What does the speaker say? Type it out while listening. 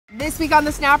This week on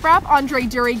the Snap Wrap, Andre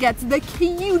Durie gets the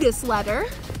cutest letter.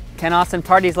 Ken Austin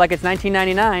parties like it's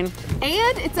 1999.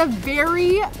 And it's a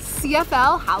very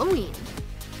CFL Halloween.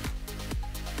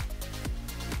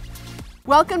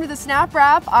 Welcome to the Snap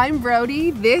Wrap. I'm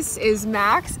Brodie, this is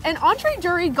Max, and Andre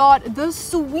Durie got the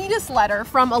sweetest letter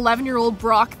from 11-year-old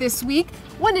Brock this week.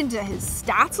 Went into his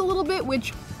stats a little bit,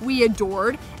 which we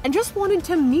adored, and just wanted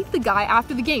to meet the guy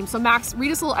after the game. So Max,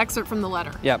 read us a little excerpt from the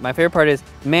letter. Yeah, my favorite part is,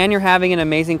 man, you're having an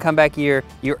amazing comeback year.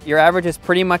 Your average is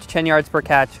pretty much 10 yards per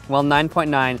catch, well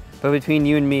 9.9, but between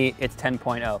you and me, it's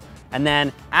 10.0. And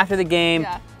then after the game,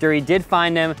 Durie did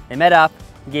find him, they met up,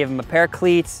 gave him a pair of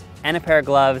cleats and a pair of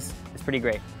gloves. It's pretty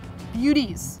great.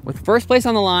 Beauties. With first place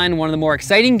on the line, one of the more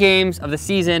exciting games of the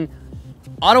season,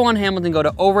 Ottawa and Hamilton go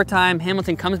to overtime.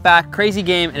 Hamilton comes back, crazy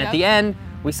game, and at the end,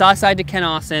 we saw a side to Ken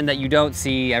Austin that you don't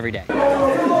see every day.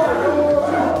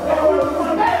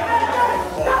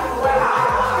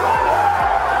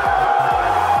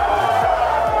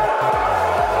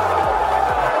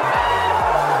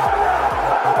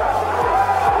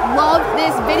 Love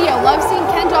this video. Love seeing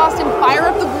Ken Austin fire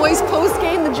up the boys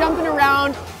post-game, the jumping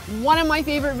around. One of my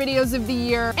favorite videos of the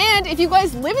year. And if you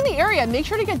guys live in the area, make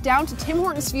sure to get down to Tim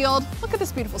Hortons Field. Look at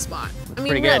this beautiful spot. I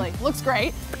mean, really, looks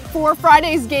great. For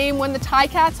Friday's game when the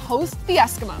Ticats host the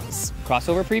Eskimos.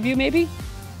 Crossover preview, maybe?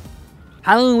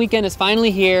 Halloween weekend is finally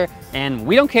here, and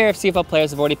we don't care if CFL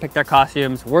players have already picked their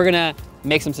costumes. We're gonna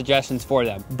make some suggestions for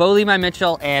them. Bo Levi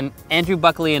Mitchell and Andrew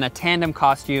Buckley in a tandem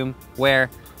costume where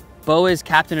Bo is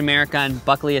Captain America and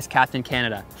Buckley is Captain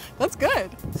Canada. That's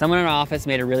good. Someone in our office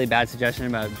made a really bad suggestion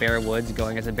about Bear Woods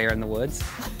going as a bear in the woods.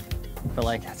 But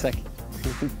like, that's like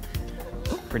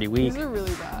pretty weak. These are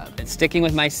really bad. And sticking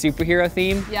with my superhero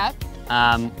theme,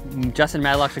 Justin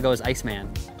Madlock should go as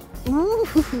Iceman. Ooh,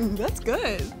 that's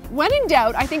good. When in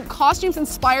doubt, I think costumes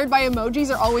inspired by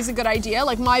emojis are always a good idea.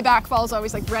 Like my backfall is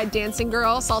always like red dancing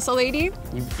girl, salsa lady.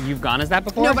 You've gone as that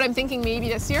before? No, but I'm thinking maybe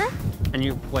this year. And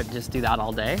you, what, just do that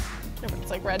all day? No, but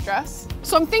it's like red dress.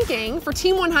 So I'm thinking for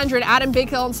Team 100, Adam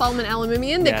Bighill and Solomon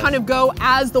Elamimian, they kind of go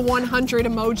as the 100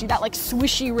 emoji, that like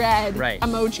swishy red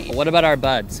emoji. But what about our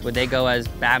buds? Would they go as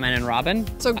Batman and Robin?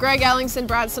 So Greg Ellingson,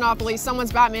 Brad Sinopoli,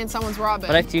 someone's Batman, someone's Robin.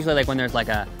 But it's usually like when there's like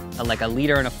a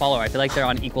leader and a follower. I feel like they're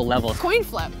on equal levels. Coin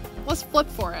flip. Let's flip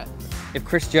for it. If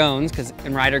Chris Jones, because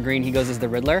in Ryder Green he goes as the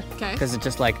Riddler, because it's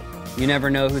just like, you never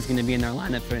know who's going to be in their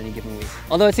lineup for any given week.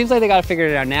 Although it seems like they got to figure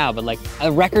it out now, but like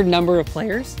a record number of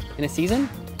players in a season?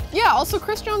 Yeah, also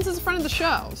Chris Jones is a friend of the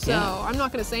show, so I'm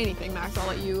not going to say anything, Max. I'll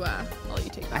let you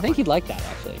take that. I think he'd like that,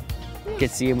 actually. You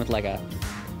could see him with like a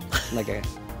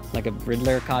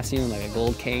Riddler costume, like a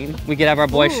gold cane. We could have our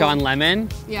boy Sean Lemon.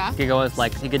 Yeah. He could go as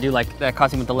like, he could do like that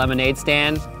costume with the lemonade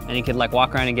stand, and he could like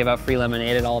walk around and give out free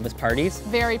lemonade at all of his parties.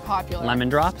 Very popular. Lemon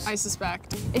drops. I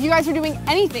suspect. If you guys are doing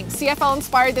anything CFL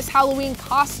inspired this Halloween,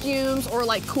 costumes or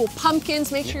like cool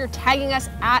pumpkins, make sure you're tagging us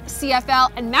at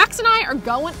CFL. And Max and I are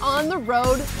going on the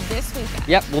road this weekend.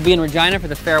 Yep, we'll be in Regina for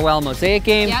the farewell Mosaic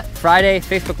game. Yep. Friday,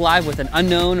 Facebook Live with an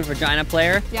unknown Regina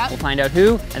player. Yep. We'll find out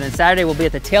who. And then Saturday we'll be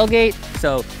at the tailgate.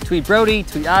 So tweet Brodie,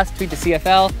 tweet us, tweet the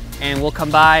CFL, and we'll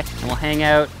come by and we'll hang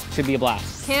out. Should be a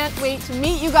blast. Can't wait to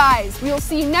meet you guys. We will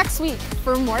see you next week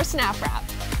for more Snap Wrap.